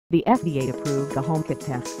The FDA approved a home kit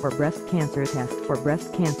test for breast cancer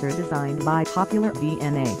designed by popular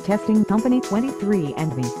DNA testing company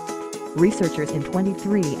 23andMe. Researchers in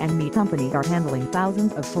 23andMe company are handling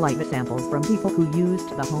thousands of saliva samples from people who used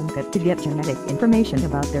the home kit to get genetic information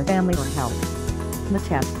about their family or health. The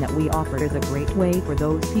test that we offer is a great way for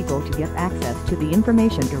those people to get access to the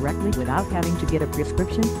information directly without having to get a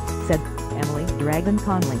prescription, said Emily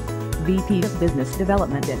Dragon-Conley, VP of Business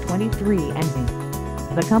Development at 23andMe.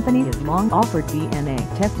 The company has long offered DNA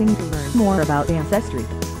testing to learn more about ancestry.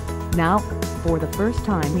 Now, for the first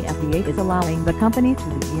time, the FDA is allowing the company to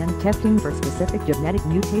begin testing for specific genetic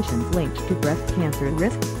mutations linked to breast cancer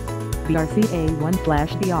risk.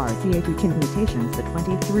 BRCA1/BRCA2 mutations. The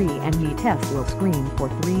 23andMe test will screen for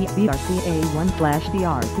 3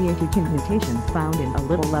 BRCA1/BRCA2 mutations found in a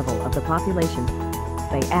little level of the population.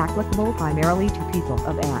 They are applicable primarily to people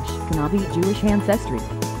of Ashkenazi Jewish ancestry,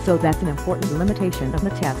 so that's an important limitation of the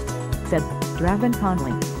test, said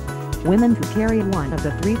Dragon-Conley. Women who carry one of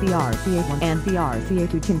the 3 BRCA1 and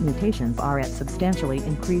BRCA2 mutations are at substantially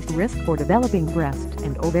increased risk for developing breast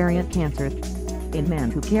and ovarian cancer. In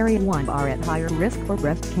men who carry one are at higher risk for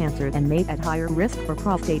breast cancer and may at higher risk for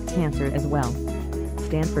prostate cancer as well.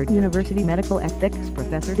 Stanford University medical ethics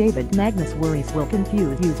professor David Magnus worries will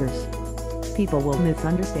confuse users. People will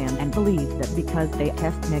misunderstand and believe that because they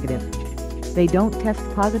test negative, they don't test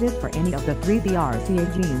positive for any of the 3 BRCA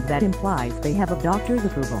genes, that implies they have a doctor's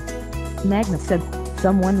approval. Magnus said,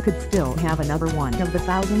 someone could still have another one of the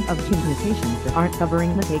thousands of gene mutations that aren't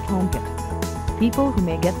covering the take-home kit. People who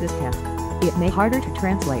may get this test, it may be harder to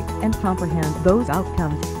translate and comprehend those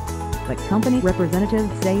outcomes. But company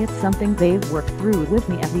representatives say it's something they've worked through with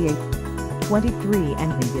the FDA.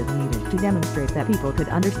 23andMe is needed to demonstrate that people could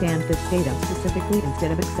understand this data specifically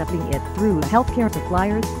instead of accepting it through healthcare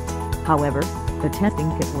suppliers. However, the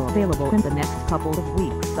testing kit will be available in the next couple of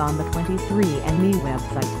weeks on the 23andMe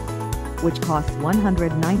website, which costs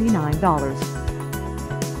 $199.